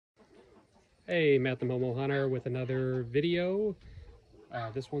Hey, Matt the Momo Hunter with another video.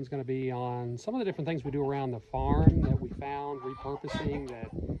 This one's going to be on some of the different things we do around the farm that we found repurposing that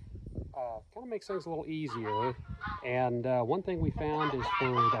kind of makes things a little easier. And one thing we found is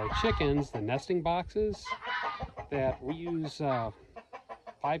for the chickens, the nesting boxes, that we use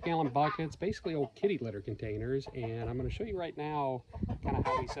 5-gallon buckets, basically old kitty litter containers. And I'm going to show you right now kind of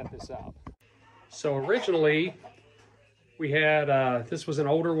how we set this up. So originally, we had, this was an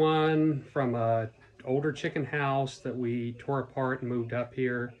older one from an older chicken house that we tore apart and moved up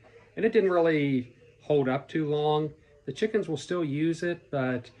here. And it didn't really hold up too long. The chickens will still use it,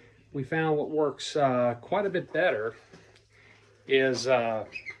 but we found what works quite a bit better is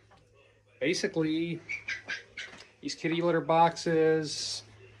basically these kitty litter boxes.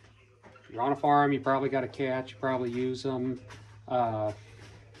 If you're on a farm, you probably got a cat, you probably use them.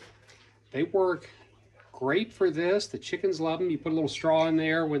 They work great for this. The chickens love them. You put a little straw in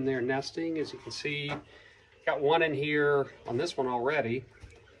there when they're nesting. As you can see, got one in here on this one already.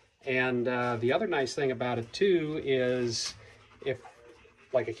 And the other nice thing about it too is if,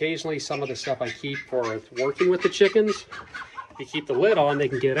 like occasionally some of the stuff I keep for working with the chickens, if you keep the lid on, they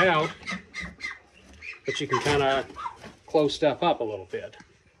can get out, but you can kind of close stuff up a little bit.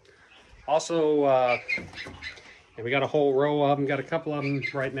 Also, and we got a whole row of them, got a couple of them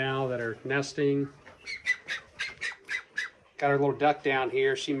right now that are nesting. Got our little duck down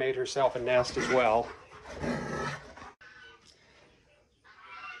here. She made herself a nest as well.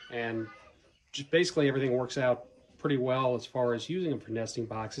 And just basically everything works out pretty well as far as using them for nesting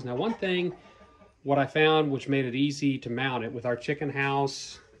boxes. Now one thing, what I found which made it easy to mount it with our chicken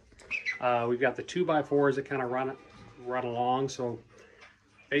house, we've got the 2x4s that kind of run along. So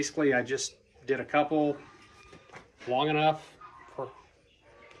basically I just did a couple long enough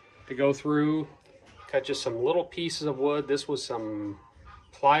to go through. Cut just some little pieces of wood. This was some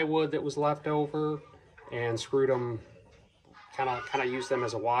plywood that was left over, and screwed them, kind of used them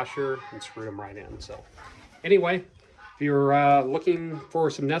as a washer and screwed them right in. So anyway, if you're looking for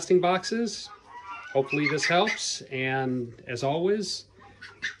some nesting boxes, hopefully this helps. And as always,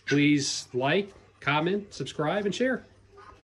 please like, comment, subscribe, and share.